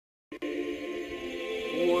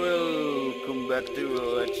Welcome back to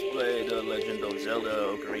Let's Play The Legend of Zelda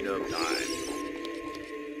Ocarina of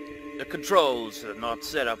Time. The controls are not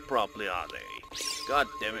set up properly, are they? God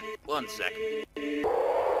damn it, 1 second.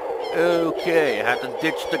 Okay, I had to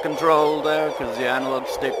ditch the control there because the analog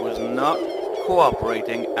stick was not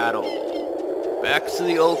cooperating at all. Back to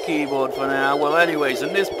the old keyboard for now. Well anyways,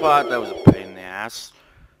 in this part that was a pain in the ass.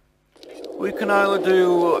 We can either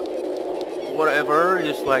do whatever,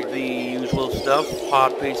 just like the usual stuff,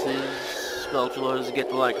 heart pieces, sculptures, get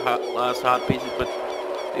the like last heart pieces, but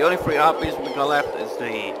the only 3 heart pieces we got left is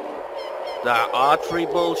the archery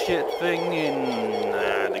bullshit thing in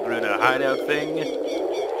the Gruda hideout thing,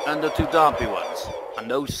 and the 2 Dompy ones. And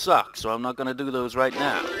those suck, so I'm not gonna do those right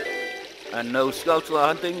now. And no sculpture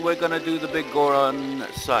hunting, we're gonna do the Biggoron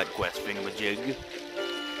side quest thingamajig.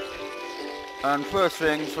 And first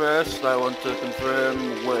things first, I want to confirm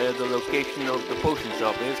where the location of the potion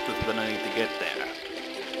shop is, because we're going to need to get there.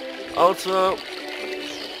 Also,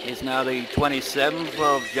 it's now the 27th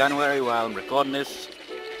of January while I'm recording this.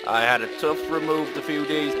 I had a tooth removed a few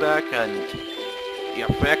days back, and the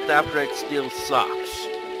effect after it still sucks.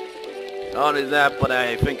 Not only that, but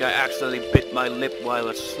I think I accidentally bit my lip while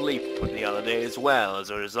asleep the other day as well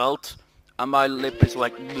as a result. And my lip is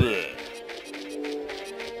like bleh.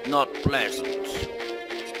 Not pleasant.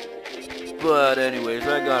 But anyways,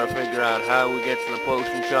 I gotta figure out how we get to the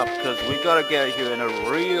potion shop, because we gotta get here in a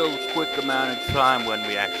real quick amount of time when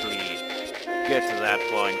we actually get to that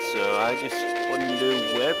point. So I just wonder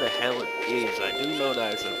where the hell it is. I do know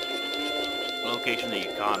that it's a location that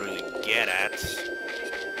you can't really get at,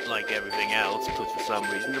 like everything else, because for some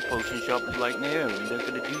reason the potion shop is like, no, they're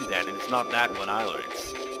gonna do that, and it's not that one either,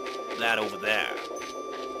 it's that over there.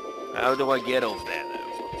 How do I get over there though?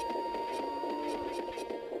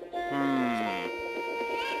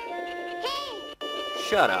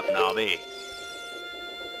 Shut up, Nobby.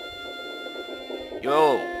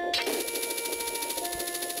 Yo.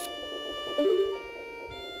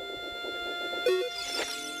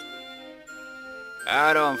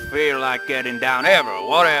 I don't feel like getting down ever.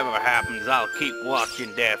 Whatever happens, I'll keep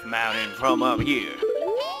watching Death Mountain from up here.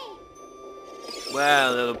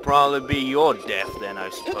 Well, it'll probably be your death then, I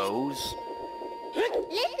suppose.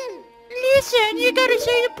 Listen, you gotta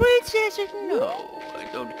say the princess. No, I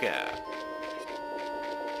don't care.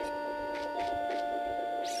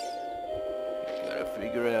 Gotta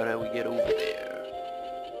figure out how we get over there.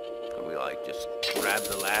 Can we like just grab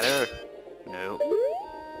the ladder? No.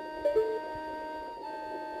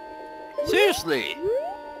 Seriously,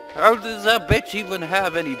 how does that bitch even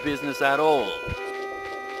have any business at all?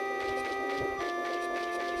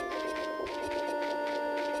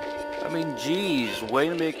 I mean, geez, way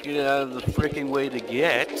to make it out of the freaking way to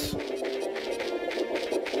get.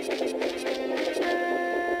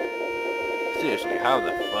 Seriously, how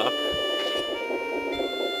the fuck?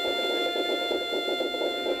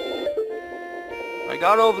 I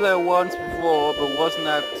got over there once before, but wasn't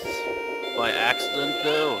that by accident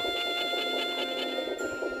though?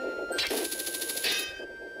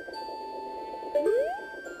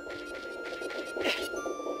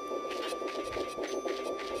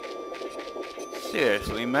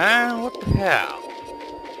 Seriously, man, what the hell?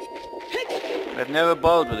 I've never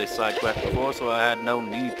bothered with this side quest before, so I had no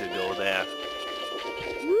need to go there.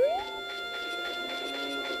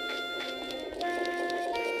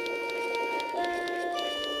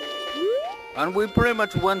 And we pretty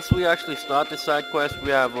much, once we actually start the side quest,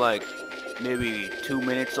 we have like maybe 2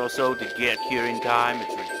 minutes or so to get here in time.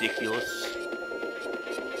 It's ridiculous.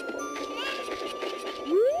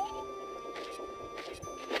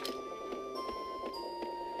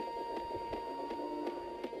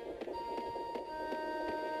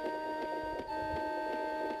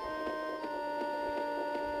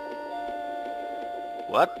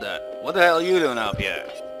 What the hell are you doing up here?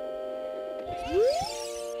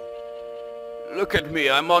 Look at me,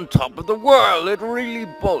 I'm on top of the world. It really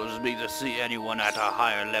bothers me to see anyone at a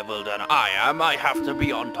higher level than I am. I have to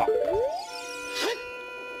be on top.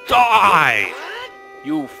 Die!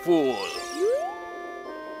 You fool!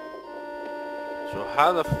 So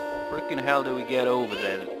how the freaking hell do we get over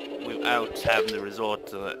there without having to resort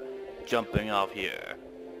to jumping off here?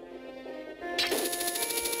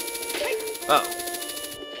 Oh.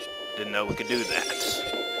 Didn't know we could do that.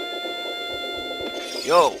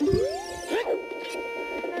 Yo!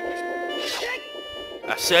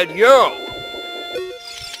 I said yo!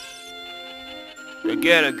 To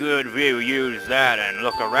get a good view, use that and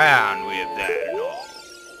look around with that and all.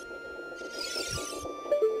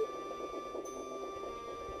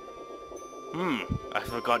 I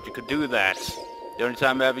forgot you could do that. The only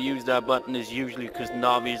time I ever use that button is usually because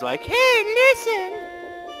Navi's like, hey, listen!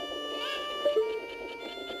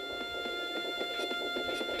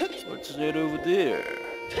 Let's head over there.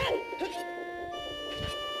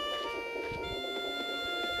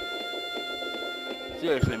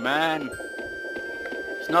 Seriously, man.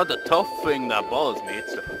 It's not the tough thing that bothers me,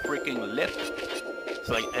 it's the freaking lip. It's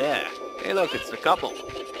like, hey look, it's the couple.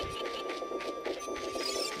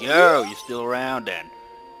 Yo, you're still around then.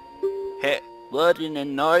 Hey, what an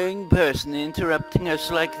annoying person interrupting us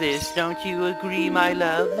like this, don't you agree, my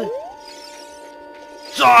love?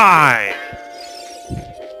 Die!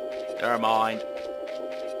 Never mind.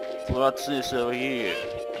 What's this over here?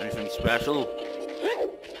 Anything special?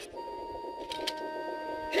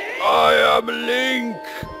 I am Link!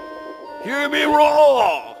 Hear me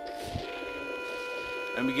roar!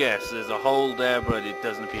 Let me guess, there's a hole there, but it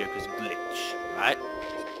doesn't appear because glitch, right?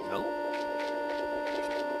 Nope.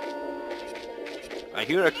 I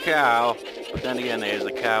hear a cow, but then again there's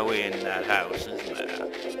a cow in that house, isn't there?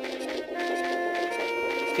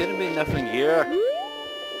 Couldn't be nothing here.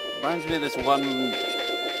 Reminds me of this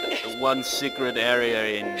one secret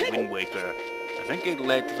area in Wind Waker. I think it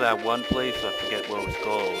led to that one place, I forget what it was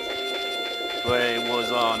called. But it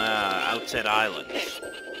was on Outset Islands.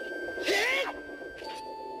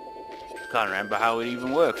 Can't remember how it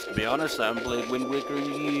even works, to be honest. I haven't played Wind Waker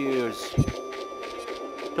in years.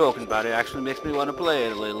 Talking about it actually makes me want to play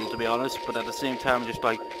it a little, to be honest, but at the same time I'm just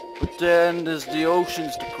like, but then there's the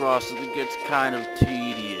oceans to cross and it gets kind of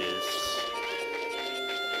tedious.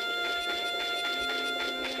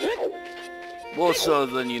 More so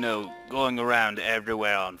than, you know, going around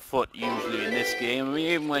everywhere on foot usually in this game. I mean,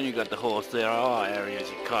 even when you got the horse, there are areas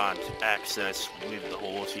you can't access with the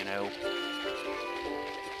horse, you know.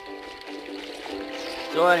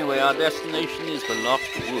 So anyway, our destination is the Lost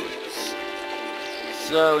Woods.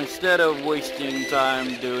 So instead of wasting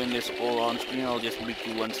time doing this all on screen, I'll just meet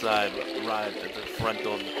you once I've arrived at the front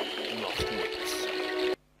of Lost Woods.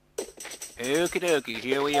 Okie dokie,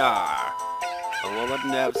 here we are. Oh, what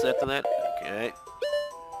button have set to that? Okay.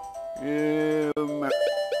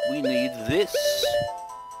 We need this.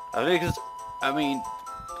 I think it's... I mean...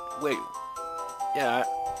 Wait. Yeah,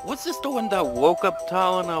 was this the one that woke up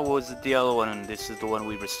Talon, or was it the other one and this is the one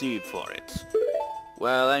we received for it?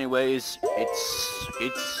 Well, anyways, it's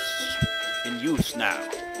in use now.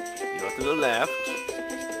 You go to the left.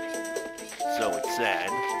 So it said.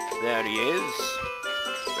 There he is.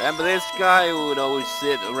 Remember this guy who would always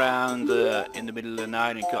sit around in the middle of the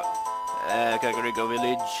night and go, Kakariko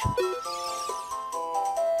Village.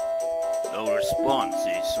 No response,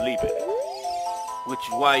 he's sleeping. Which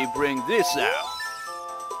is why you bring this out.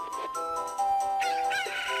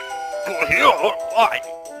 Oh, here, why?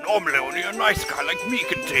 Normally only a nice guy like me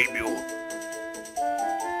can tame you.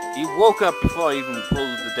 He woke up before I even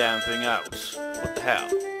pulled the damn thing out. What the hell?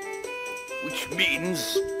 Which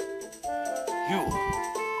means...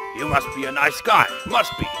 You must be a nice guy.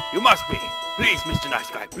 Must be. You must be. Please, Mr. Nice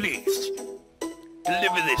Guy, please.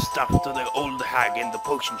 Deliver this stuff to the old hag in the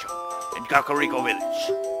potion shop in Kakariko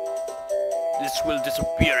Village. This will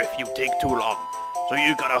disappear if you take too long, so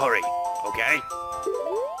you gotta hurry, okay?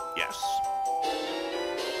 Yes.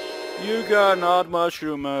 You got an odd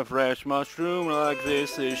mushroom, a fresh mushroom like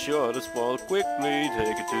this is sure to spoil quickly.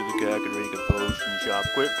 Take it to the Kakariko potion shop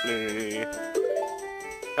quickly.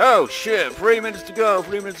 Oh shit, 3 minutes to go,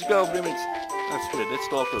 3 minutes to go, 3 minutes. That's good, let's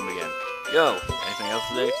talk to him again. Yo, anything else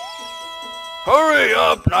today? Hurry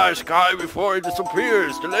up, nice guy, before he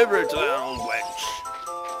disappears. Deliver it to that old wench.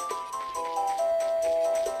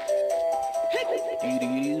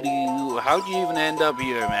 How'd you even end up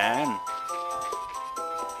here, man?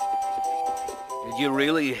 Did you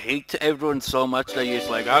really hate everyone so much that you're just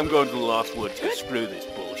like, I'm going to the Lost Woods to screw this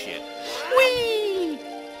bullshit? Whee!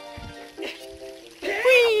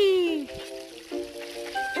 Whee!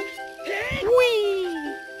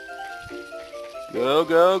 Whee! Go,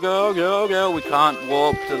 go, go, go, go. We can't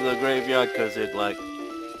walk to the graveyard because it, like,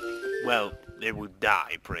 well, it would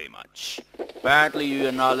die, pretty much. Apparently,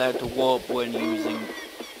 you're not allowed to warp when using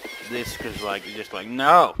this because, like, you're just like,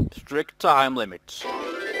 no, strict time limits.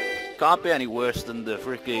 Can't be any worse than the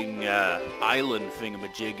freaking island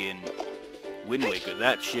thingamajig in Wind Waker.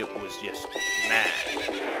 That shit was just mad.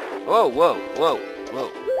 Whoa, whoa, whoa,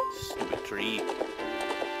 whoa. Stupid tree.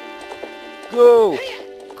 Go!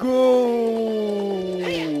 Go!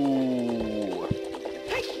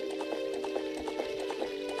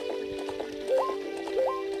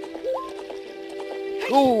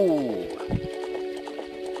 Go!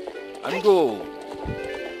 And go!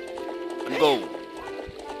 And go!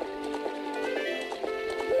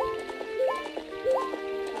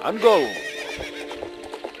 And go!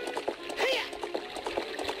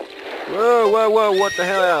 Whoa, whoa, whoa, what the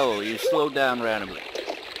hell? You slowed down randomly.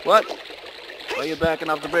 What? Why are you backing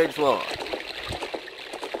off the bridge for?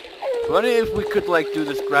 Funny if we could like do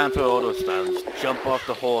this Grand Theft Auto style and just jump off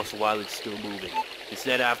the horse while it's still moving,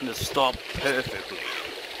 instead of having to stop perfectly.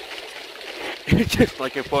 It's just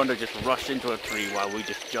like if one to just rush into a tree while we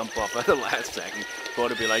just jump off at the last second. For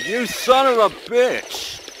to be like, you son of a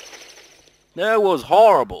bitch! That was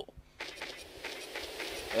horrible.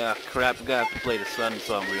 Ah, crap, we're gonna have to play the Sun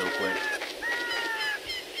song real quick.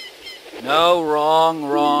 No,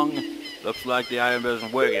 wrong. Looks like the iron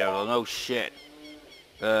doesn't work yet. Well, no shit.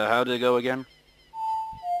 How did it go again?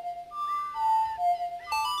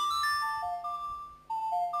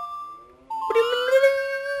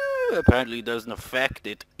 Apparently it doesn't affect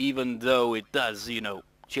it, even though it does, you know,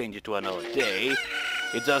 change it to another day.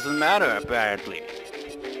 It doesn't matter, apparently.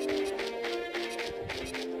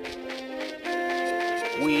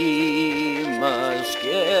 We must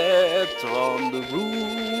get on the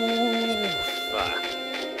roof.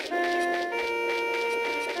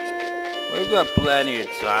 We've got plenty of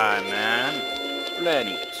time, man.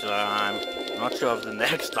 Plenty of time. Not sure if the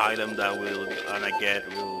next item that we're gonna get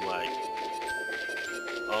will, like,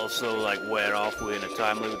 also, like, wear off within a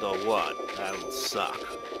time limit or what. That would suck.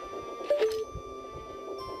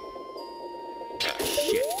 Ah,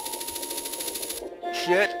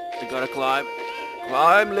 shit, we gotta climb.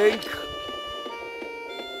 Climb, Link!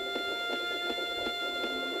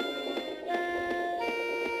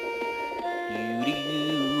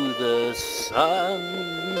 Doo-doo, the sun.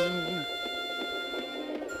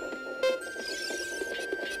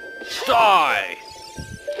 Die!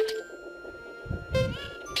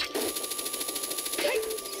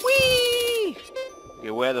 Whee!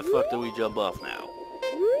 Okay, where the fuck do we jump off now?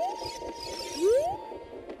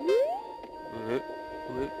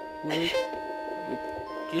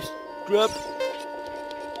 Just drop.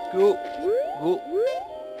 Go.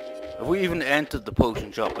 Have we even entered the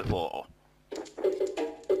potion shop before?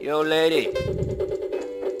 Yo, lady.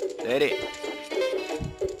 Lady.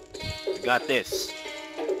 I got this.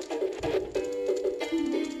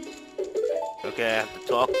 Okay, I have to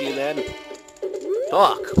talk to you then.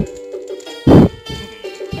 Talk.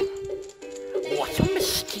 What a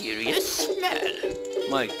mysterious smell.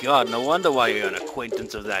 My god, no wonder why you're an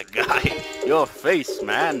acquaintance of that guy. Your face,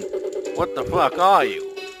 man. What the fuck are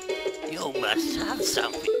you? You must have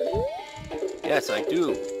something. Yes, I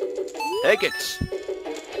do. Take it.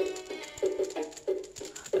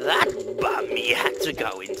 That bum, he had to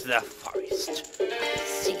go into the forest. I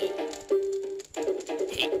see.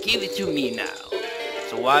 Hey, give it to me now.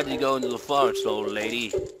 So why did he go into the forest, old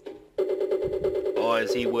lady? Or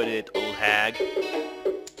is he with it, old hag?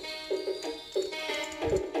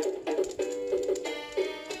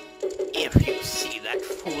 If you see that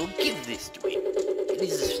fool, give this to him. It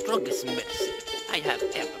is the strongest medicine I have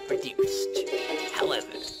ever produced.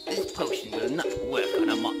 However, this potion will not work on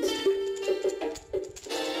a monster.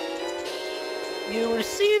 You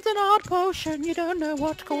received an odd potion. You don't know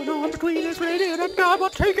what's going on between this lady and a dog. I'll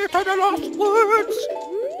take it to the last words.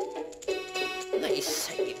 They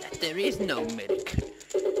say that there is no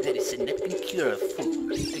medicine that can cure a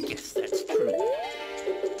fool. I guess that's true.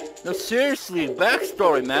 No, seriously,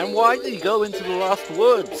 backstory, man. Why did you go into the Lost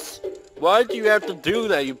Woods? Why do you have to do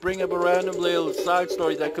that? You bring up a random little side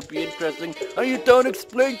story that could be interesting, and you don't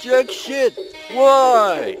explain jack shit.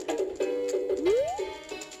 Why?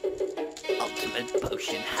 Ultimate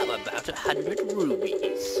potion. How about 100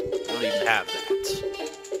 rubies? Don't even have that.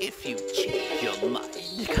 If you change your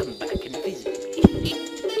mind, come back and visit me.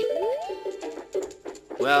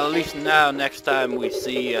 Well, at least now, next time we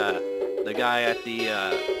see the guy at the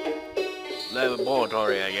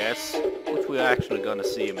laboratory, I guess, which we're actually gonna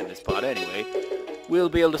see him in this part anyway, we'll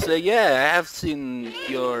be able to say, yeah, I have seen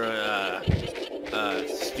your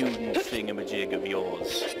student thingamajig of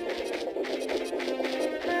yours.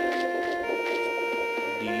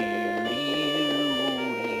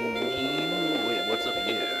 Wait, what's up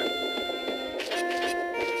here?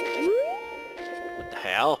 What the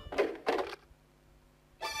hell?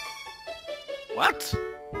 What?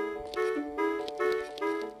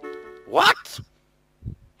 What?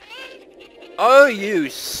 Oh, you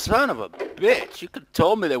son of a bitch. You could have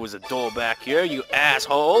told me there was a door back here, you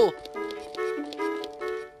asshole.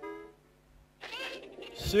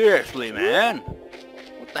 Seriously, man.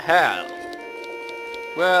 What the hell?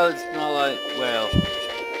 Well, it's not like, well,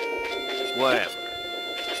 whatever.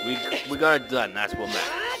 We got it done, that's what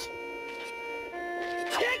matters.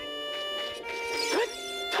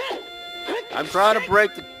 I'm trying to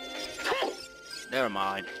break the... Never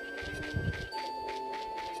mind.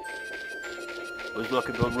 I was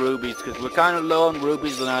looking for rubies, because we're kind of low on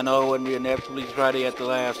rubies, and I know when we inevitably try to get the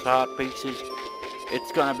last heart pieces,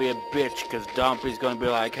 it's gonna be a bitch, because Dumpy's gonna be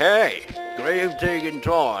like, hey, grave digging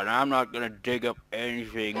tour, and I'm not gonna dig up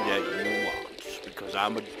anything that you want, because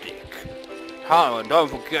I'm a dick. Oh, and don't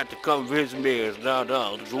forget to come visit me as an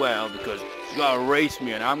adult as well, because you gotta race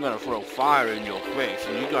me, and I'm gonna throw fire in your face,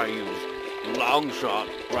 and you gotta use long shot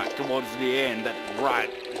right towards the end, that right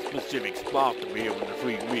specific spot to be able to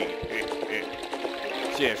defeat me.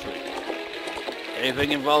 Seriously.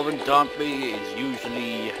 Anything involving Dumpy is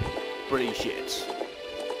usually pretty shit.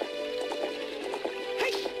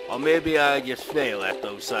 Or maybe I just fail at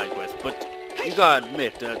those side quests, but you gotta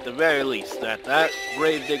admit, at the very least, that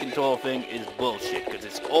grave digging tour thing is bullshit, because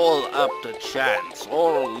it's all up to chance,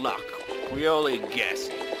 all luck, purely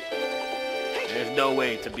guessing. There's no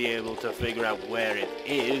way to be able to figure out where it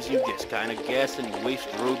is, you just kinda guess and waste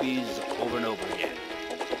rubies over and over again.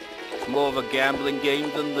 It's more of a gambling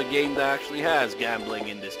game than the game that actually has gambling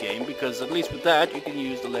in this game, because at least with that you can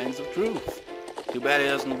use the lens of truth. Too bad it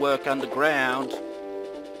doesn't work underground.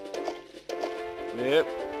 Yep.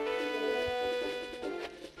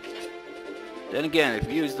 Then again, if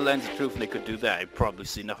you use the lens of truth and they could do that, you'd probably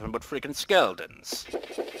see nothing but freaking skeletons.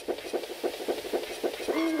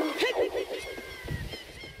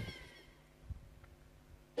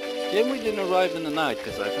 Then we didn't arrive in the night,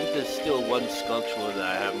 because I think there's still one sculpture that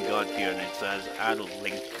I haven't got here, and it says Adult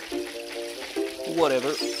Link.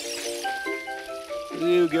 Whatever.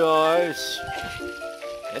 You guys.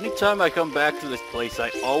 Anytime I come back to this place,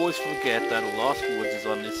 I always forget that Lost Woods is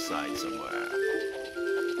on this side somewhere.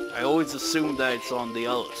 I always assume that it's on the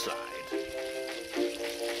other side.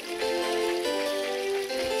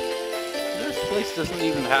 This place doesn't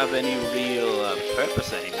even have any real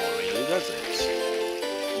purpose anymore, really, does it?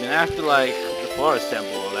 I mean, after, like, the Forest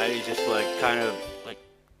Temple, that is just, like, kind of, like,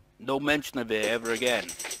 no mention of it ever again.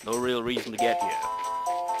 No real reason to get here.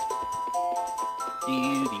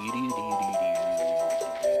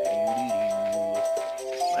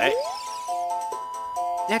 What?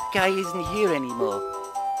 That guy isn't here anymore.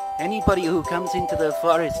 Anybody who comes into the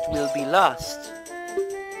forest will be lost.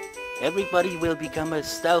 Everybody will become a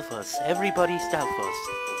Stalfos. Everybody Stalfos.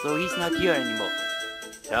 So he's not here anymore.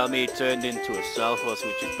 Tell me he turned into a Stalfos,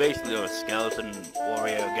 which is basically a skeleton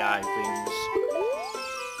warrior guy things.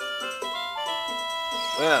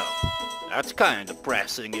 Well, that's kind of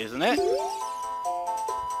depressing, isn't it?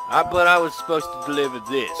 But I was supposed to deliver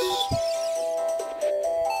this.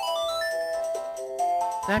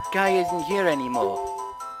 That guy isn't here anymore.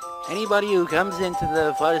 Anybody who comes into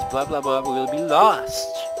the forest blah blah blah will be lost.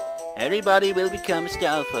 Everybody will become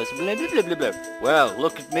Stalfos. Blah blah blah blah blah. Well,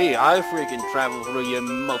 look at me. I freaking traveled through here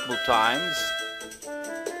multiple times.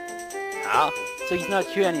 Huh? So he's not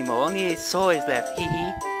here anymore. Only his soul is left. Hee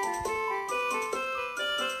hee.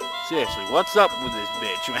 Seriously, what's up with this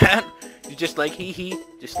bitch, man? You just like hee hee.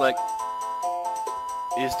 Just like...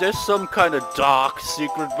 Is there some kind of dark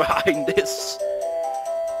secret behind this?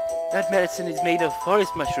 That medicine is made of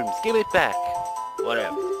forest mushrooms. Give it back.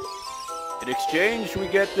 Whatever. In exchange, we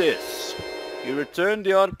get this. You returned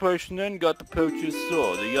the odd person and got the poacher's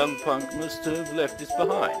sword. The young punk must have left this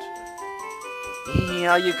behind.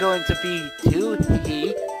 Are you going to be too?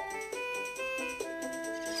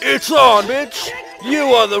 It's on, bitch!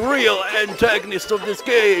 You are the real antagonist of this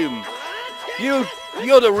game!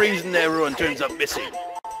 You're the reason everyone turns up missing.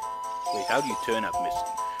 Wait, how do you turn up missing?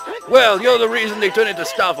 Well, you're the reason they turn into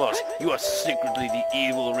Stalfos. You are secretly the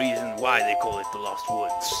evil reason why they call it the Lost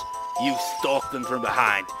Woods. You stalk them from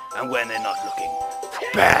behind, and when they're not looking,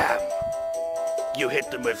 BAM! You hit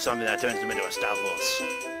them with something that turns them into a Stalfos.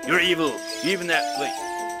 You're evil. Even that, wait.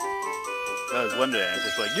 I was wondering, I was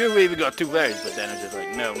just like, you've even got two fairies, but then I was just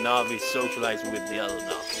like, no, Navi's socializing with the other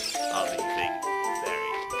Navi thing.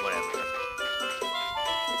 Fairy, whatever.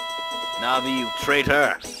 Navi, you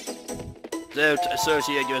traitor. Don't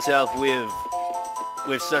associate yourself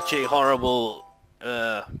with such a horrible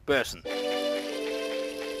person.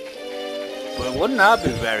 But wouldn't that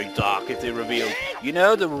be very dark if they revealed, you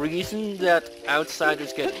know, the reason that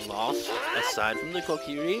outsiders get lost, aside from the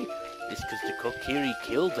Kokiri, is because the Kokiri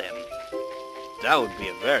killed them. That would be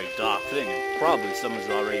a very dark thing, and probably someone's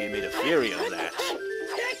already made a theory of that.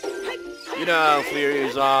 You know how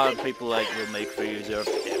theories are, people like will make theories of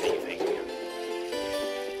everything.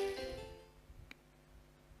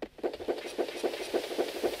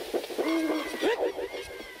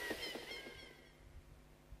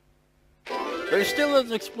 But it still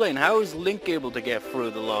doesn't explain, how is Link able to get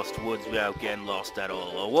through the Lost Woods without getting lost at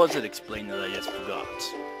all? Or was it explained that I just forgot?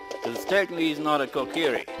 Because technically he's not a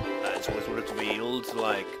Kokiri. That's what was revealed,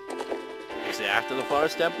 like, is it after the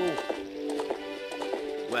Forest Temple?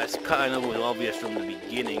 Well, it's kind of obvious from the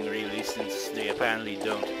beginning, really, since they apparently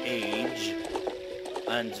don't age.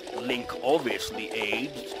 And Link obviously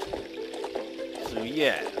aged. So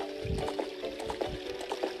yeah.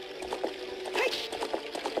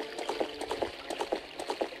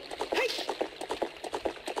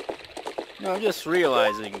 No, I'm just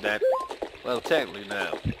realizing that, well, technically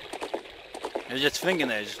no. I was just thinking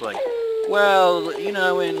that, just like, well, you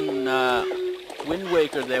know, in Wind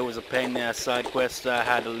Waker there was a pain in the ass side quest that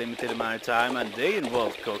had a limited amount of time, and they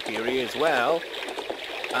involved Kokiri as well.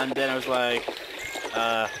 And then I was like,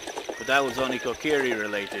 but that was only Kokiri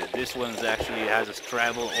related. This one's actually has us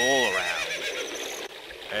travel all around.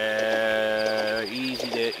 Easy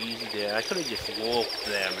there, easy there. I could have just walked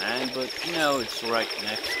there, man, but you know, it's right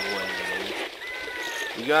next door.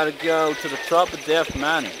 We gotta go to the top of Death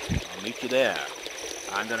Mountain. I'll meet you there.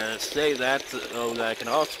 I'm gonna say that so that I can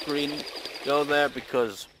off screen go there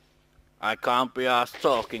because I can't be asked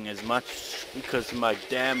talking as much because of my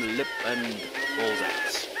damn lip and all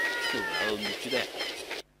that. So I'll meet you there.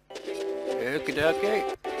 Okie dokie.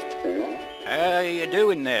 How you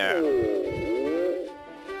doing there?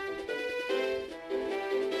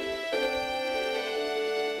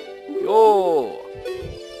 Yo!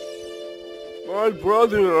 My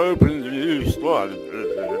brother opened a new store.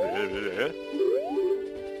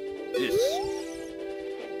 This.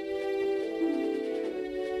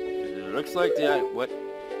 It looks like the... what?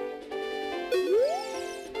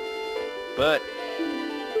 But...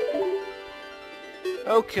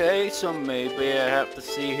 okay, so maybe I have to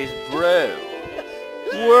see his bro.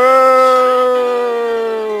 Whoa!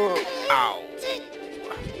 Ow!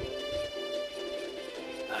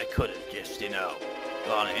 I could have just, you know,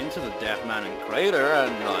 gone into the Death Mountain crater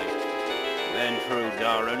and, like, then through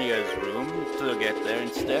Darunia's room to get there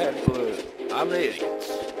instead, but I'm an idiot.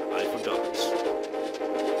 I forgot.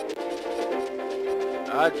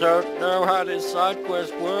 I don't know how this side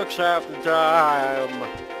quest works half the time.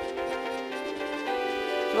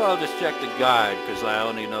 So I'll just check the guide, because I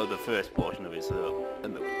only know the first portion of it, so...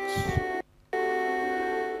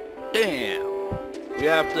 damn! We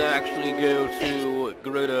have to actually go to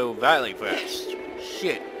Gerudo Valley first.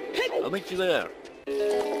 Shit. I'll meet you there.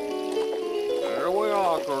 There we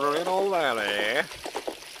are, Gerudo Valley.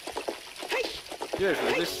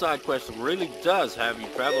 Seriously, this side quest really does have you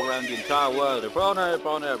travel around the entire world. Boner,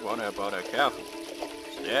 careful.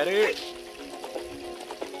 Steady.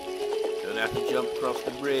 Don't have to jump across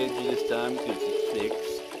the bridge this time because it's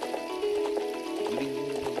fixed.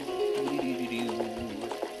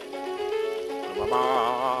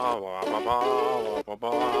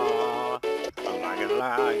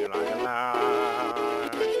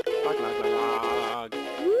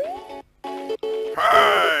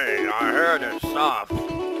 Hey, I heard it soft.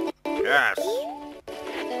 Yes.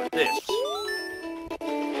 But this.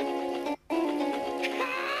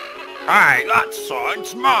 Hey, that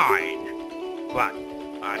sword's mine. But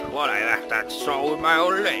I thought I left that sword with my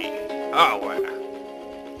old lady. Oh well.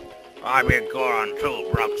 I'm Biggoron too,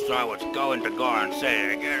 Brooks, so I was going to Goron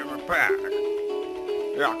City to get it repaired.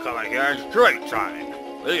 You're coming here in straight time.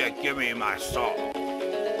 Will you give me my sword?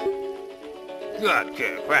 Good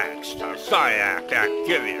kid, thanks. I'm sorry I can't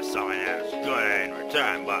give you something as good in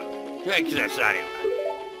return, but take this anyway.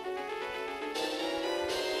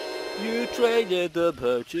 You traded the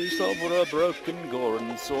purchase over a broken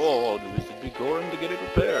Goron sword with the Biggoron to get it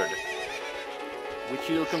repaired. Which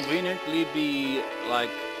will conveniently be like,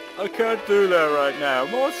 I can't do that right now.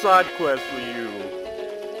 More side quests for you.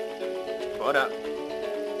 But I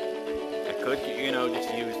could, you know, just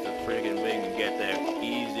use the friggin' thing and get there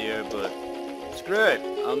easier, but screw it.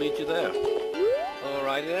 I'll meet you there.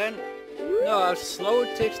 Alrighty then. No, how slow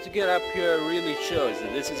it takes to get up here really shows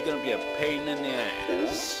that this is gonna be a pain in the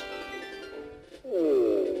ass.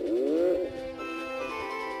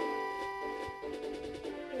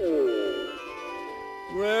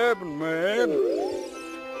 What happened, man?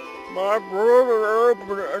 My brother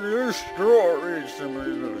opened a new store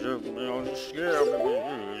recently.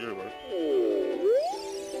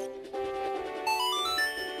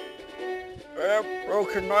 That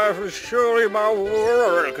broken knife is surely my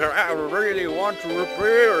work. I really want to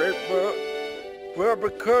repair it, but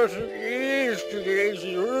because it is today's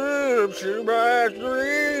ribs, it might be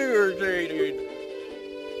irritated.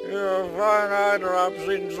 You'll find items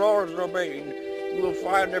in Zora's domain. You'll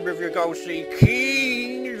find them if you go see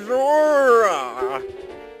King Zora.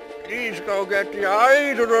 Please go get the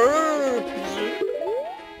items.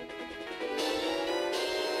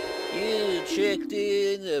 You checked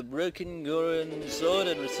in the broken Goron sword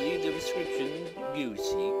and received a prescription. Go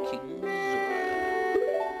see King Zora.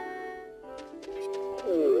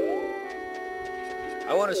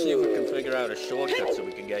 I want to see if we can figure out a shortcut so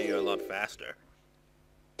we can get you a lot faster.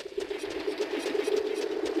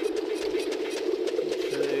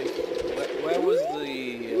 Where was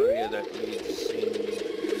the area that leads in?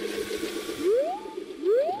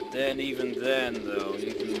 But then, even then, though,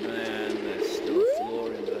 there's still a floor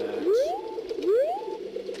in that.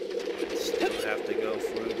 I'd still have to go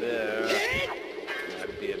through there.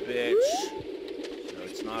 That'd be a bitch. So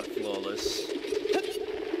it's not flawless.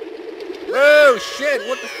 Oh shit!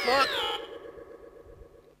 What the fuck?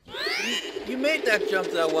 You made that jump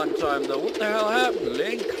that one time, though. What the hell happened,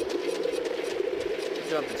 Link?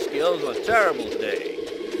 Jumping skills are terrible today.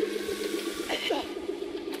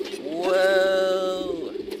 Well,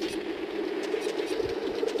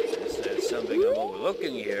 is there something I'm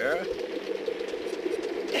overlooking here?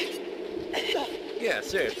 Yeah,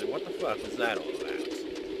 seriously, what the fuck is that all about?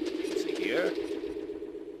 Is it here?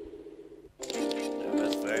 No,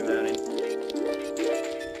 that's very many.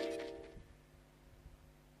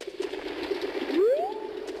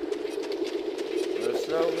 Let's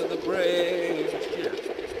over the bridge. Yeah.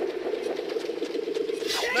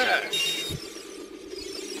 Smash!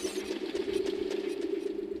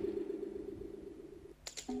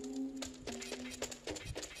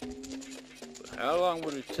 How long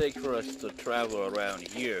would it take for us to travel around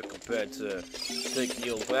here compared to take the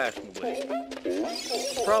old-fashioned way?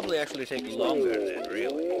 Probably actually take longer then,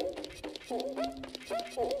 really.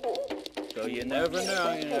 So you never know,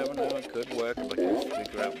 it could work if I can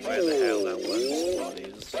figure out where the hell that one spot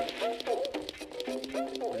is.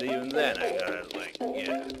 But even then, I gotta,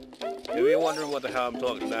 yeah. If you're wondering what the hell I'm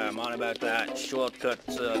talking about, I'm on about that shortcut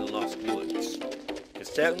to the Lost Woods. Because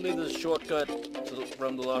technically there's a shortcut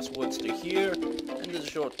from the Lost Woods to here, and there's a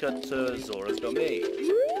shortcut to Zora's Domain.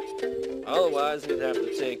 Otherwise, we'd have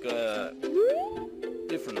to take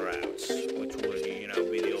different routes, which would,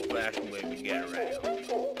 be the old-fashioned way we get around.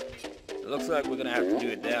 It looks like we're gonna have to do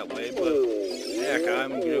it that way, but heck,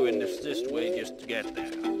 I'm doing this way just to get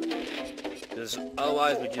there. Because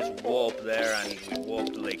otherwise we just warp there, and we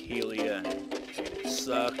warp to Lake Helia, and it would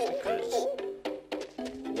suck, because...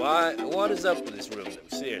 What is up with this room,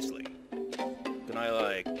 though? Seriously. Can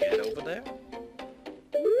I, get over there?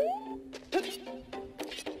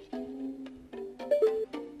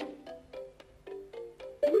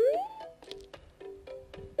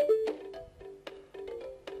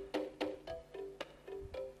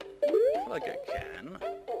 I feel like I can.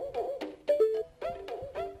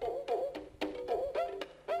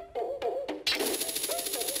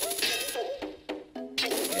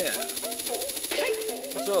 Yeah.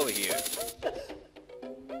 What's over here?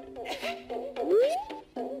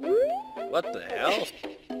 What the hell?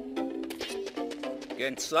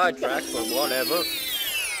 Getting sidetracked, but whatever.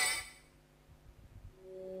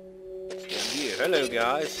 Stand here. Hello,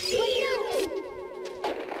 guys.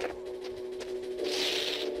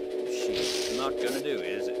 She's not gonna do,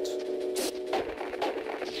 is it?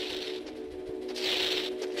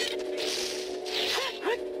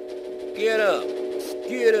 Get up!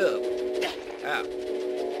 Get up! Ow.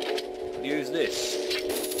 Use this.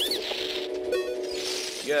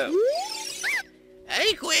 Go.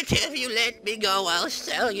 I quit. If you let me go, I'll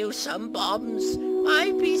sell you some bombs.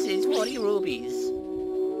 5 pieces, 40 rubies.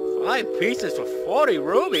 5 pieces for 40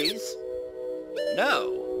 rubies?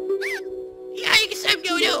 No. Yikes, I'm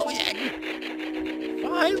doing it.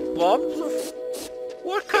 5 bombs of...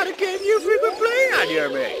 What kind of game you been playing on here,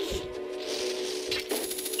 mate?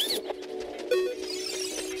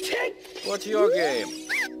 What's your game?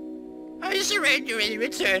 I surrender in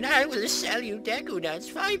return. I will sell you Deku Nuts.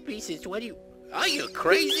 5 pieces, 20... Are you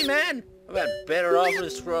crazy, man? I've had better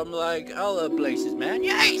offers from, other places, man.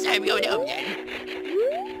 Yikes, I'm going home then.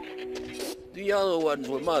 The other ones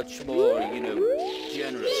were much more,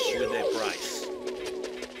 generous with their price.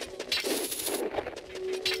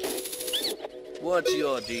 What's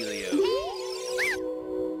your dealio?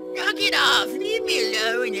 Knock it off. Leave me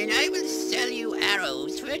alone and I will sell you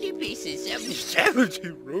arrows. 30 pieces,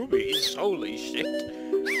 70 rubies? Holy shit.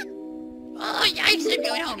 Oh, yikes, I'm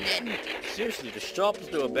going home then. Seriously, the shops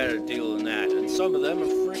do a better deal than that, and some of them are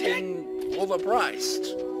freaking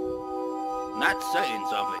overpriced. Not saying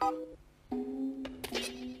something.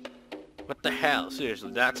 What the hell?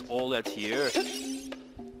 Seriously, that's all that's here?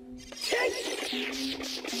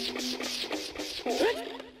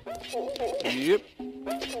 Yep.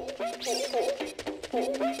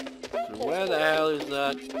 So where the hell is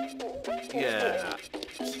that? Yeah.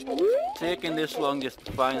 Taking this long just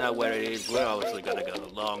to find out where it is. We're obviously gonna go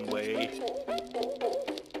the long way.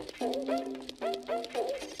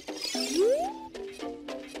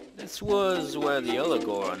 This was where the other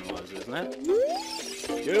Goron was, isn't it?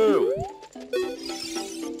 You!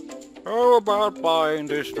 How about buying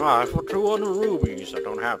this knife for 200 rubies? I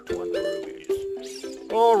don't have 200 rubies.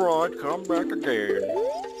 Alright, come back again.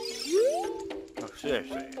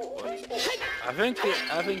 Seriously, what?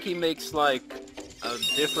 I think he makes like a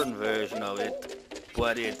different version of it,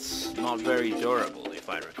 but it's not very durable, if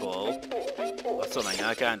I recall, or something.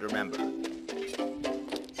 I can't remember.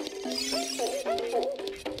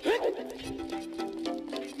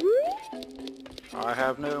 I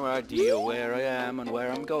have no idea where I am and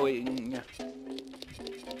where I'm going.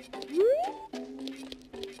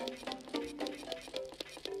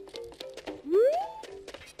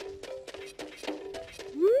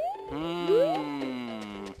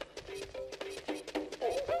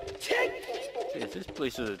 Shit, this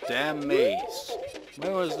place is a damn maze.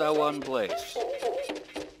 Where was that one place?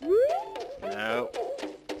 No.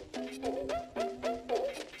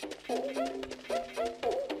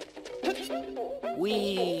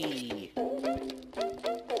 Whee!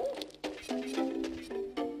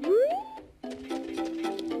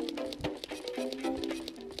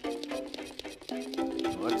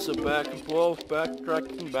 What's a back and forth,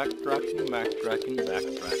 backtracking, backtracking, backtracking,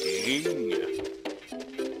 backtracking?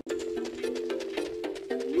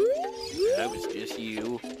 That was just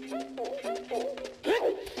you.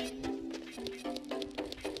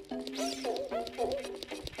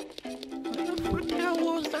 What the hell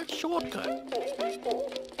was that shortcut?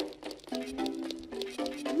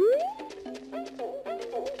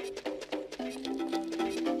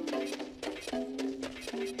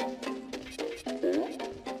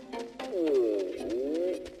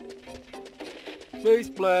 Face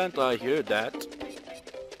plant, I hear that.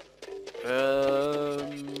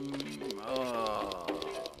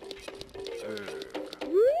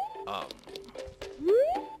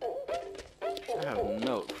 I have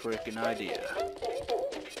no freaking idea.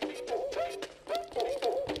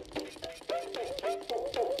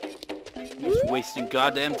 Just wasting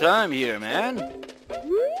goddamn time here, man.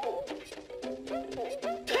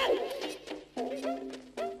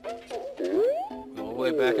 All the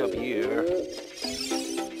way back up here.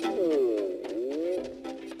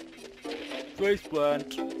 Face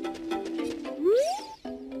plant.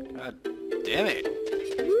 God damn it.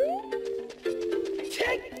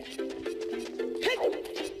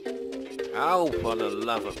 Oh, for the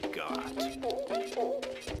love of God.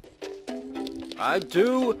 I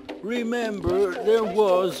do remember there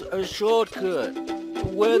was a shortcut.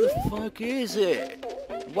 Where the fuck is it?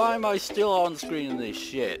 Why am I still on screen in this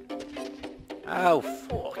shit? Oh,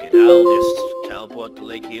 fuck it. I'll just teleport to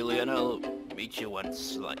Lake Healy and I'll meet you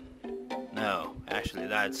once, like... No, actually,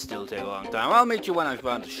 that'd still take a long time. I'll meet you when I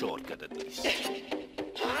found a shortcut, at least.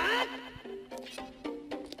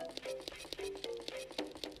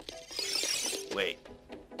 Wait.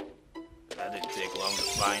 That didn't take long to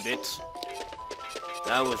find it.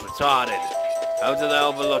 That was retarded. How did I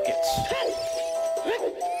overlook it?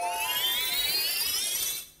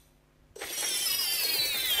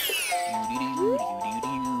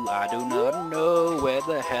 I do not know where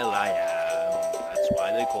the hell I am. That's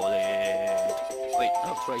why they call it... Wait,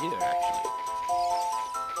 no, it's right here, actually.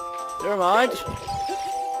 Never mind.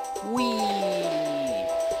 Whee!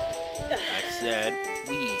 I said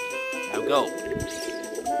whee. Now go.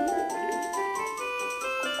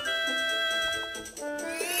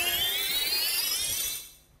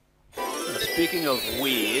 Speaking of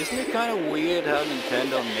Wii, isn't it kind of weird how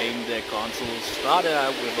Nintendo named their consoles? Started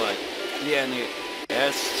out with like the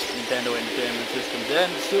NES, Nintendo Entertainment System, then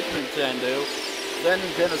Super Nintendo, then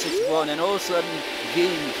Nintendo 64, and then all of a sudden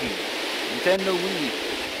GameCube, Nintendo Wii,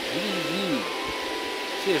 Wii U.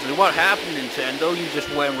 Seriously, what happened, Nintendo? You just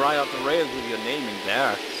went right off the rails with your naming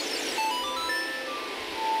there.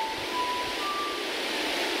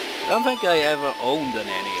 I don't think I ever owned an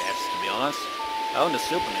NES, to be honest. I owned a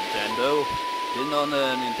Super Nintendo. Didn't own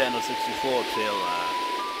a Nintendo 64 till,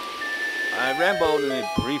 I remember owning it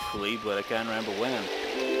briefly, but I can't remember when.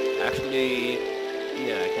 Actually,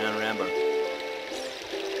 yeah, I can't remember.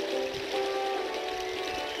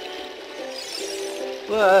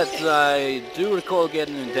 But I do recall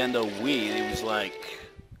getting a Nintendo Wii. It was like,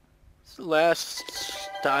 it's the last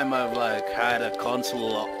time I've like had a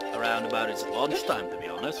console around about its launch time, to be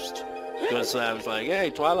honest. Because I was like, hey,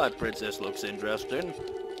 Twilight Princess looks interesting.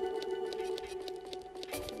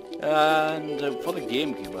 And for the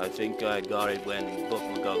GameCube, I think I got it when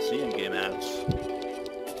Pokemon Coliseum came out.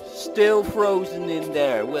 Still frozen in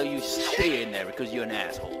there. Well, you stay in there because you're an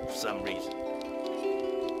asshole for some reason.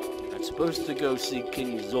 I'm supposed to go see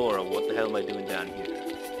King Zora. What the hell am I doing down here?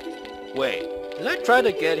 Wait, did I try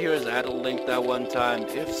to get here as Adult Link that one time?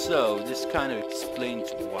 If so, this kind of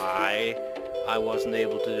explains why I wasn't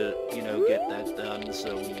able to, you know, get that done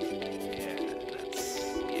so easy. Yeah, that's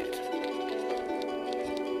it.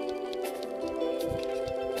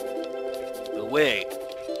 But wait,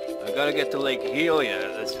 I I gotta get to Lake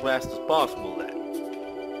Helia as fast as possible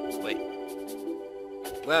then. Wait.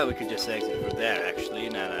 Well, we could just exit from there, actually,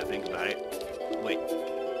 now that I think about it. Wait.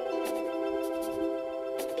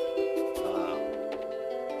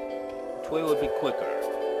 Which way would be quicker?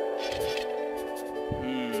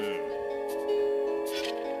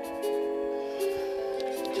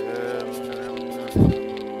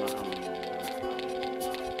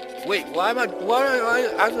 Wait, why did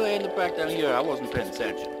I end up back down here? I wasn't paying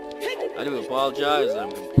attention. I do apologize,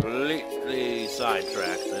 I'm completely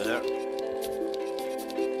sidetracked there.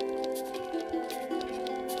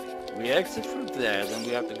 We exit from there, then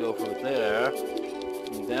we have to go from there.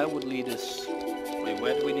 And that would lead us... Wait,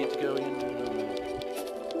 where do we need to go again?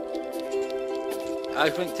 I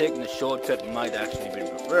think taking the shortcut might actually be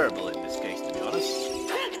preferable in this case, to be honest.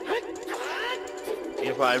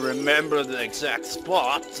 If I remember the exact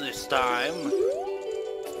spot this time.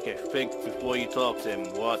 Okay, think before you talk to him,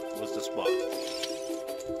 what was the spot?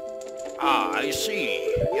 Ah, I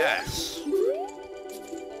see. Yes.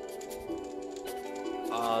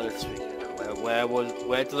 Let's see.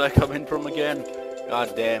 Where did I come in from again?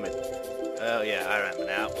 God damn it. Oh yeah, I remember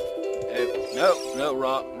now. No,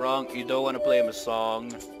 wrong. You don't want to play him a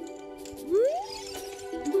song.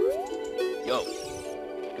 Yo,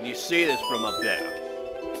 can you see this from up there?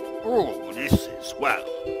 Oh, this is, well,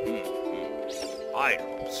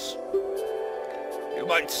 items. You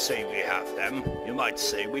might say we have them, you might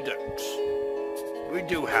say we don't. We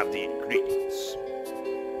do have the ingredients.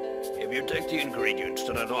 If you take the ingredients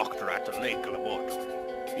to the doctor at the lake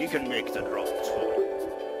laboratory, he can make the drops for you.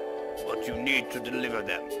 But you need to deliver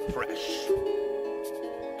them fresh.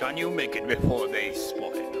 Can you make it before they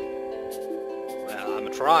spoil? Well, I'm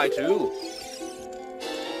gonna try to.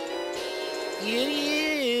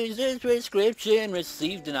 Use this prescription,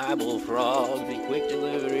 received an eyeball frog. Be quick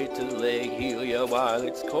delivery to the Lake Helia while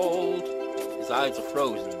it's cold. His eyes are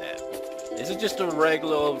frozen now. This is just a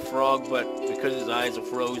regular old frog, but because his eyes are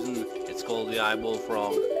frozen, it's called the eyeball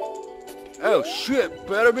frog. Oh shit,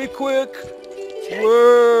 better be quick!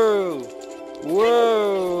 Whoa!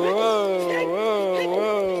 Whoa! Whoa! Whoa!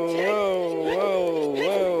 Whoa!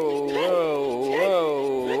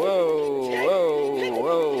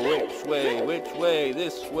 Which way?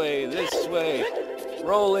 This way.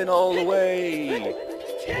 Rolling all the way.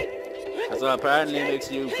 Because apparently it makes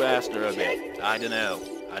you faster a bit. I don't know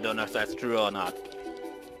if that's true or not.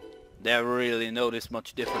 Never really noticed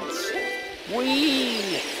much difference.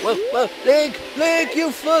 Whee! Well, Link,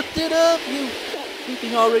 you fucked it up, you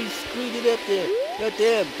freaking already screwed it up there. God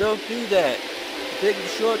damn, don't do that. Take the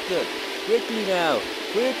shortcut. Quickly now,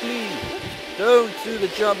 quickly. Don't do the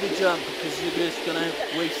jumpy jump because you're just gonna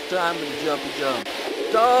waste time with the jumpy jump.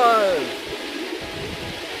 Dive!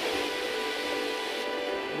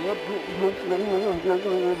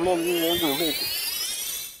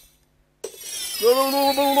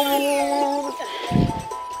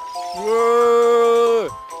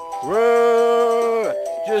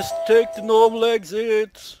 Just take the normal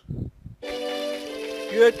exit.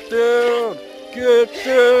 Get down! Get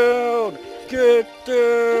down! Get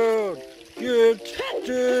down! Get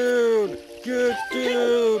down! Get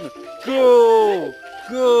down! Go!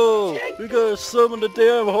 Go! We gotta summon the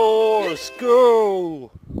damn horse! Go!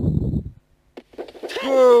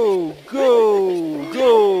 Go! Go!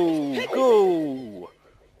 Go! Go!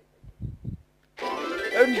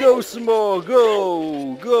 And go some more!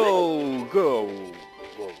 Go! Go! Go!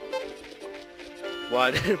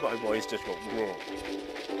 Why did my voice just go wrong?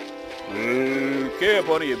 Okay,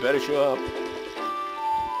 buddy, you better show up.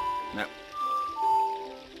 No.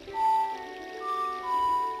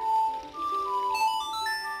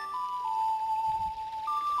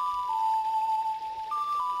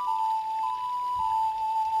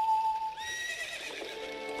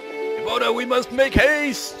 Ivona, we must make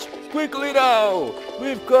haste! Quickly now!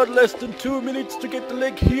 We've got less than 2 minutes to get to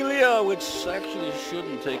Lake Helia, which actually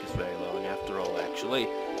shouldn't take us very long after all, actually.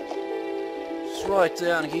 It's right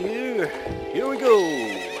down here. Here we go!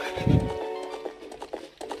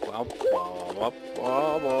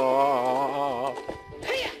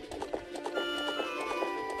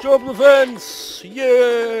 Jump the fence!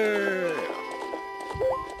 Yeah!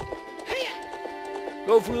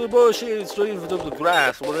 Go through the bushes, through the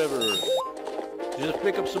grass, whatever. Just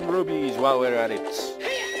pick up some rubies while we're at it.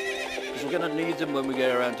 Because we're gonna need them when we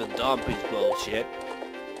get around to dumping bullshit.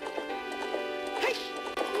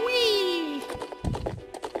 Whee!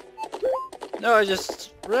 No, I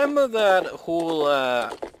just remember that whole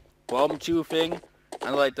bomb chew thing,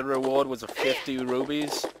 and like the reward was a 50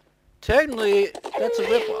 rubies. Technically, that's a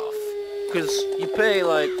ripoff. Because you pay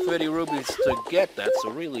like 30 rubies to get that, so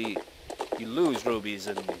really you lose rubies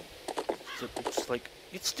and it's like,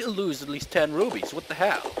 you'd still lose at least 10 rubies. What the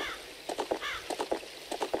hell?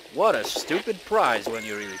 What a stupid prize when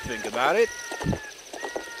you really think about it.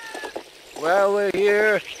 Well, we're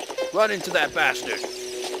here. Run into that bastard.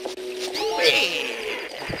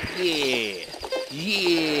 Yeah.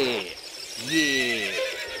 Yeah. Yeah.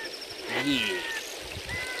 Yeah.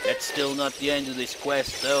 That's still not the end of this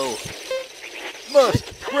quest, though. Must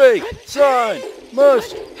break sign!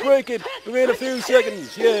 Must break it within a few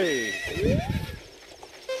seconds! Yay!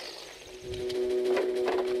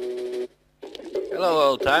 Hello,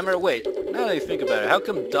 old timer. Wait, now that I think about it, how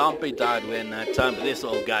come Dompey died when that time, but this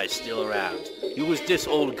old guy's still around? He was this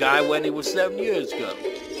old guy when he was 7 years ago.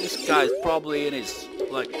 This guy's probably in his,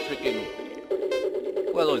 like, freaking...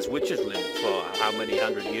 Well, those witches lived for how many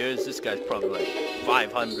 100 years? This guy's probably like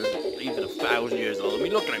 500, even 1,000 years old. I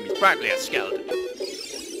mean, look at him, he's practically a skeleton.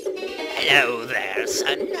 Hello there,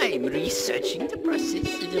 son. I'm researching the process.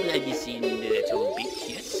 Have you seen the little bitch,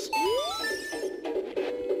 yes?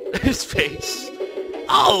 His face.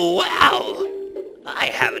 Oh, wow! I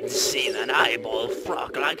haven't seen an eyeball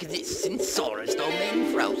frog like this since Sora's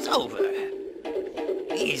domain froze over.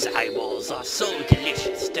 These eyeballs are so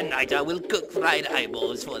delicious. Tonight I will cook fried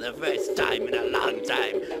eyeballs for the first time in a long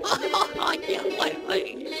time. What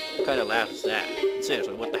kind of laugh is that?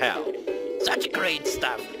 Seriously, what the hell? Such great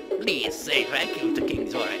stuff. Please say thank you to King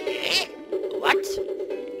Zora. Eh? What?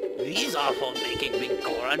 These are for making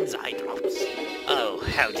Biggoron's eye drops. Oh,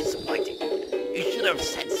 how disappointing. You should have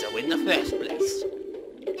said so in the first place.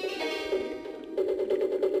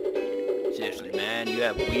 Seriously, man, you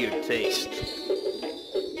have weird taste.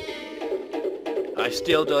 I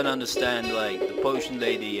still don't understand, like, the potion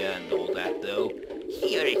lady and all that, though.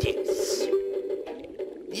 Here it is.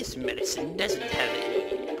 This medicine doesn't have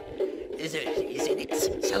any preservatives in it,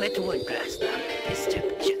 so it won't last long at this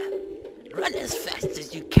temperature. Run as fast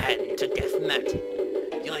as you can to Death Mountain.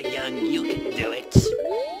 You're young, you can do it.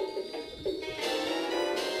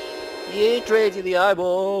 You traded the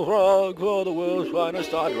eyeball frog for the world's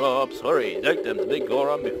finest eye drops. Hurry, take them to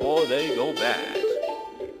Biggoron before they go bad.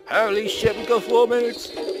 Holy shit, we got 4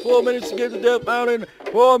 minutes. 4 minutes to get to Death Mountain.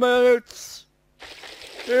 4 minutes.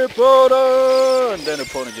 Epona! And then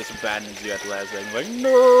Epona just abandons you at the last second. Like,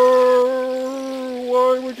 no!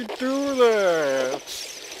 Why would you do that?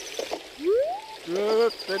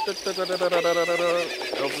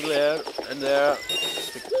 Over there and there.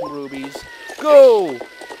 Stick some rubies. Go!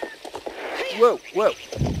 Whoa, whoa.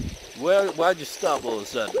 Why'd you stop all of a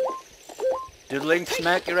sudden? Did Link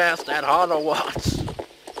smack your ass that hard or what?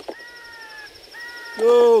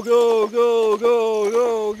 Go, go, go, go,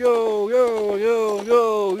 go, go, go, go,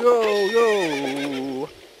 go, go, go.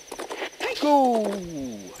 Go!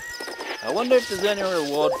 I wonder if there's any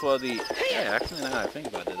reward for the... Yeah, actually now that I think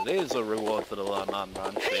about it, there is a reward for the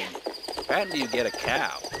non-run thing. Apparently you get a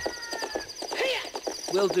cow.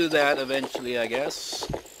 We'll do that eventually, I guess.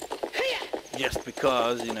 Just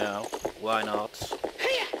because, you know, why not?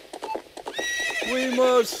 We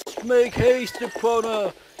must make haste,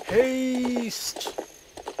 Epona! Haste!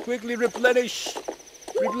 Quickly replenish!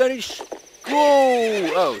 Replenish! Go!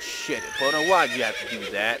 Oh shit, Epona, why'd you have to do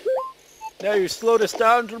that? Now you slowed us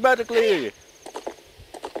down dramatically!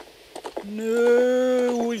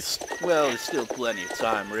 No, well, there's still plenty of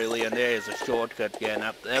time, really, and there's a shortcut getting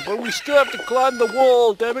up there, but we still have to climb the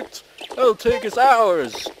wall, damn it! It'll take us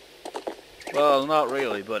hours! Well, not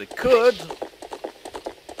really, but it could.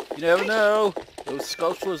 You never know. Those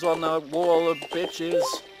sculptures on the wall are bitches,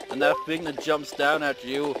 and that thing that jumps down at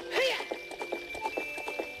you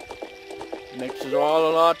makes it all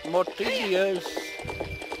a lot more tedious.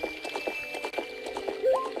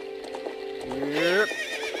 Yep.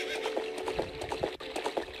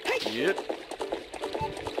 Yep.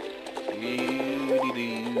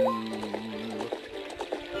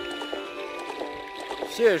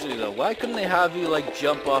 Seriously though, why couldn't they have you like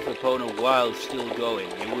jump off Epona while still going?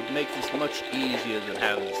 It would make this much easier than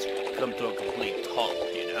having this come to a complete halt,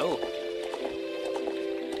 you know?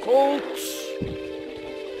 Halt!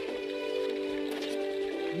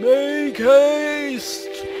 Make haste!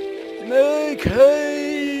 Make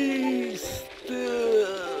haste!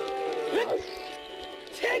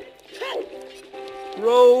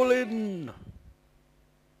 Rolling!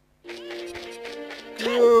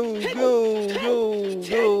 Go, go, go, go,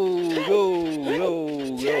 go, go,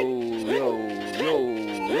 go, go, go,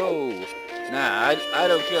 go. Nah, I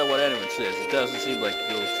don't care what anyone says. It doesn't seem like it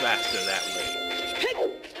goes faster that way.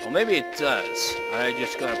 Well, maybe it does. I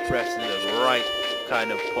just gotta press the right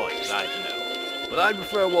kind of point. I don't know. But I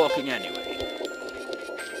prefer walking anyway.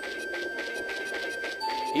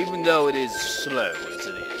 Even though it is slow as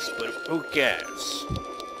it is. But who cares?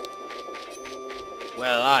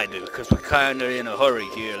 Well, I do, because we're kinda in a hurry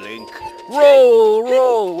here, Link. Roll,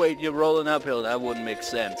 roll! Wait, you're rolling uphill. That wouldn't make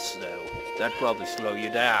sense, though. That'd probably slow you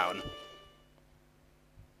down.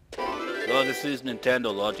 Well, this is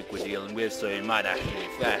Nintendo logic we're dealing with, so it might actually be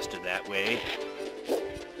faster that way.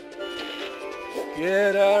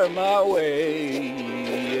 Get out of my way,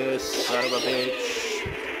 yes, son of a bitch.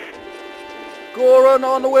 Goron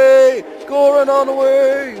on the way! Goron on the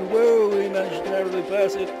way! Whoa, we managed to narrowly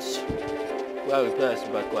pass it. Well, we passed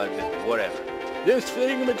it by quite a bit, but whatever. This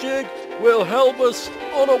thingamajig will help us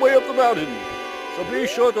on our way up the mountain. So be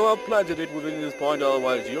sure to have planted it within this point,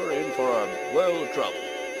 otherwise you're in for a world of trouble.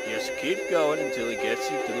 Just keep going until it gets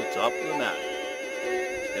you to the top of the mountain.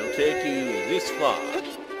 It'll take you this far,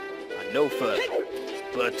 and no further.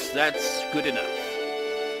 But that's good enough.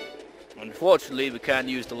 Unfortunately, we can't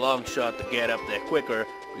use the long shot to get up there quicker.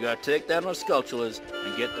 We gotta take down our sculptures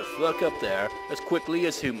and get the fuck up there as quickly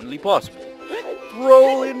as humanly possible.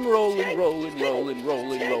 Rolling, rolling, rolling, rolling,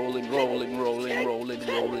 rolling, rolling, rolling, rolling, rolling,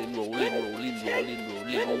 rolling, rolling, rolling,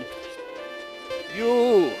 rolling, rolling.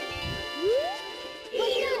 You!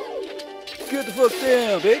 Get the fuck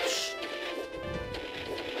down, bitch!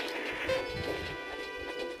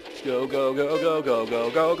 Go, go, go, go, go, go,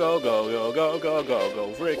 go, go, go, go, go, go, go,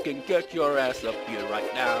 go, frickin' get your ass up here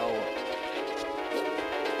right now.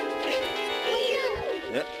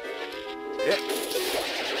 Yep. Yep.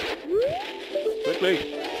 Quickly,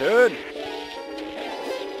 turn.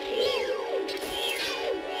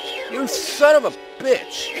 You son of a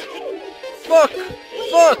bitch! Fuck!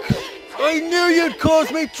 Fuck! I knew you'd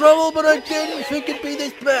cause me trouble, but I didn't think it'd be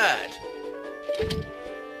this bad.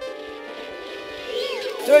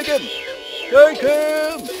 Take him! Take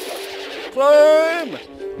him! Climb!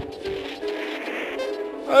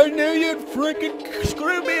 I knew you'd freaking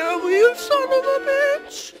screw me over, you son of a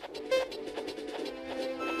bitch!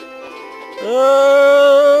 Oh,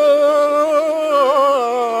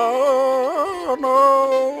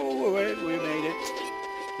 no! Wait, we made it.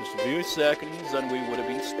 Just a few seconds and we would have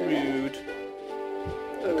been screwed.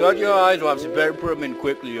 Got your eyes, Wobsy. Better put them in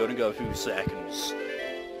quickly, you only got a few seconds.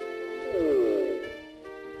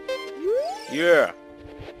 Yeah.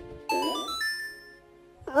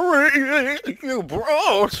 You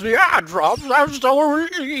brought the eye drops. I'm so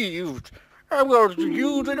relieved. I'm going to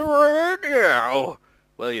use it right now.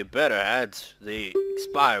 Well, you better, ads. They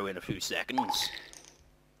expire in a few seconds.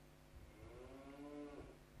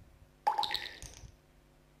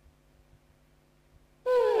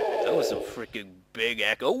 That was a freaking big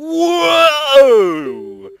echo.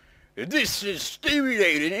 Whoa! This is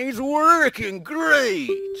stimulating. It's working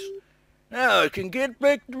great. Now I can get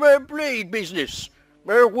back to my blade business.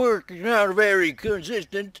 My work is not very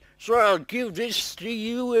consistent, so I'll give this to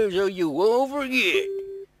you so you won't forget.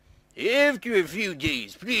 After a few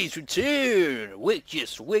days, please return.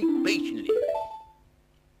 Just wait patiently.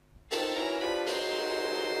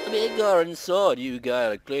 Biggoron sword, you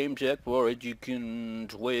got a claim check for it. You can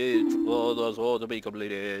wait for the sword to be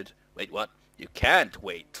completed. Wait, what? You can't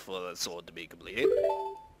wait for the sword to be completed.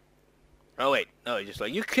 Oh wait, no, he's just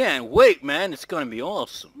like, you can't wait, man. It's gonna be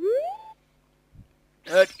awesome.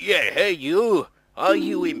 Yeah, hey you. Are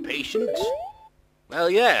you impatient? Well,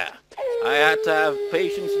 yeah. I had to have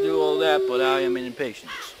patience to do all that, but I am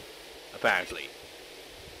impatient. Apparently.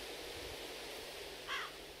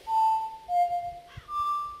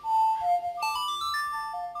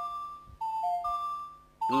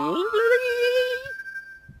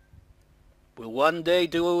 Will one day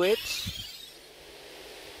do it?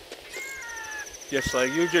 Just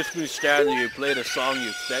like you just been standing here, play the song you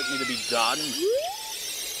expect me to be done.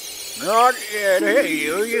 Not yet, hey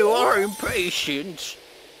you are impatient.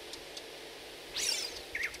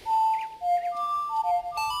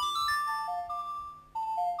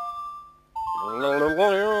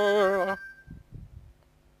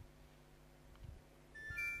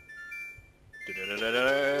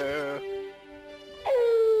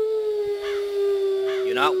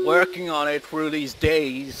 You're not working on it through these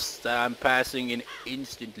days that I'm passing in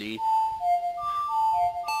instantly.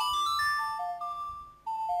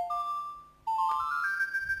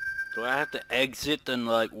 Do I have to exit and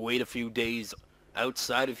like wait a few days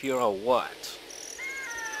outside of here or what?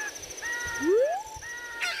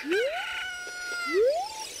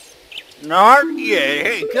 Not yet.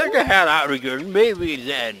 Hey, get the hell out of here. Maybe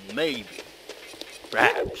then. Maybe.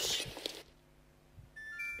 Perhaps.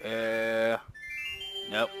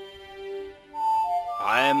 Nope.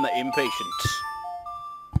 I'm impatient.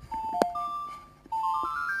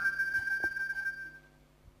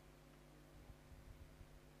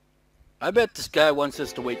 I bet this guy wants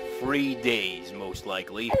us to wait 3 days, most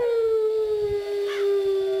likely.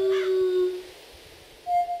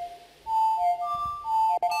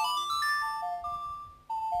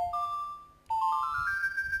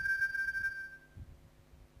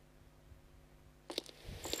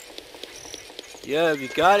 Yeah, have you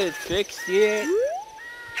got it fixed yet?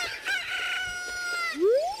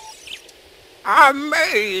 I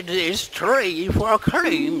made this tree for a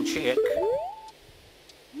cream chick.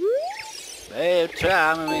 Bad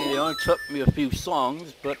time, I mean, it only took me a few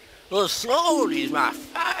songs, but the sword is my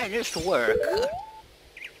finest work.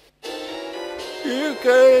 You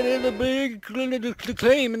get in the big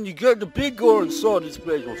claim and you got the Biggoron sword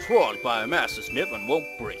display was fought by a master smith and won't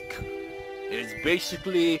break. It is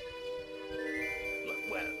basically,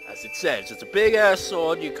 well, as it says, it's a big ass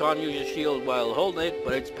sword, you can't use your shield while holding it,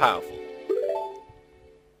 but it's powerful.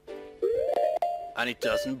 And it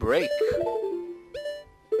doesn't break.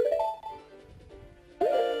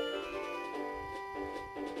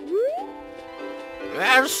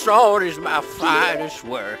 That sword is my finest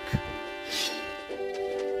work.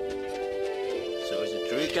 So is it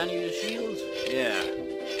true you can't use shields? Yeah.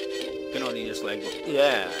 You can only just like,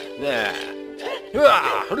 yeah.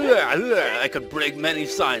 I could break many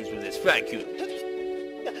signs with this, thank you.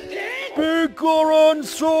 Biggoron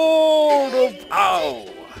sword of power.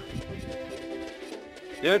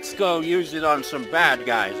 Let's go use it on some bad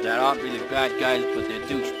guys that aren't really bad guys, but they're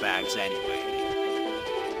douchebags anyway.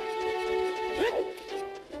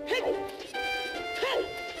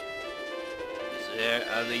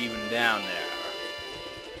 Are they even down there?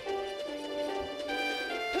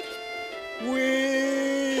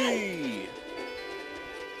 Whee!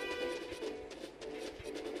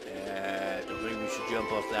 I don't think we should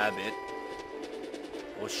jump off that bit.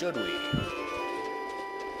 Or should we?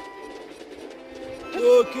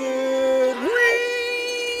 Look it!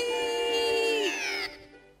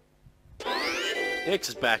 Whee! Dix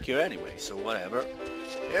is back here anyway, so whatever.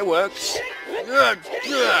 It works.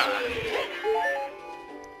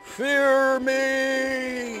 Fear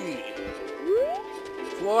me!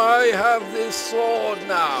 For I have this sword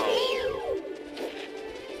now.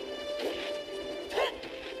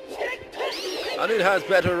 And it has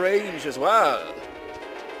better range as well.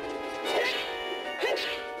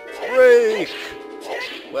 Break!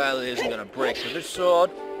 Well, it isn't gonna break with this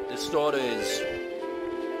sword. This sword is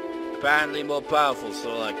apparently more powerful,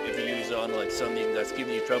 so like if you use it on like something that's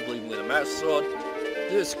giving you trouble even with a master sword,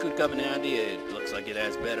 this could come in handy. It looks like it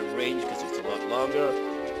has better range because it's a lot longer.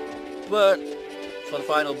 But for the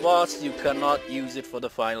final boss, you cannot use it for the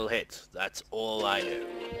final hit. That's all I know.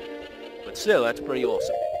 But still, that's pretty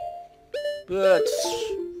awesome. But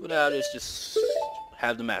for now, let's just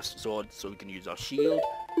have the master sword so we can use our shield.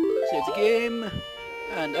 Save the game.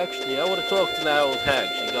 And actually, I want to talk to that old hag.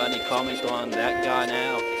 She got any comment on that guy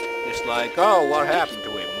now? Just like, oh, what happened to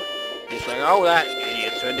him? Just like, oh, that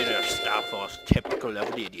idiot turned into a Star Force, typical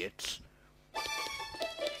of idiots.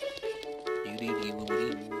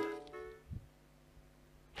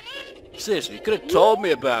 Seriously, you could have told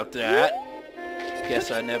me about that.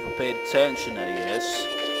 Guess I never paid attention, I guess.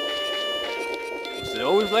 Was it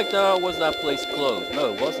always like that, or was that place closed?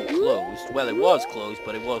 No, it wasn't closed. Well, it was closed,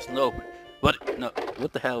 but it wasn't open. But, no,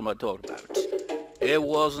 what the hell am I talking about? It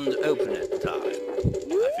wasn't open at the time, I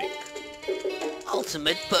think.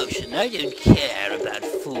 Ultimate potion, I don't care about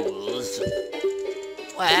fools.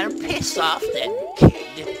 Well, piss off then,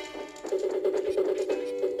 kid.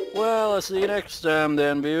 Well, I'll see you next time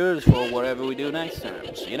then, viewers, for whatever we do next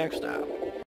time. See you next time.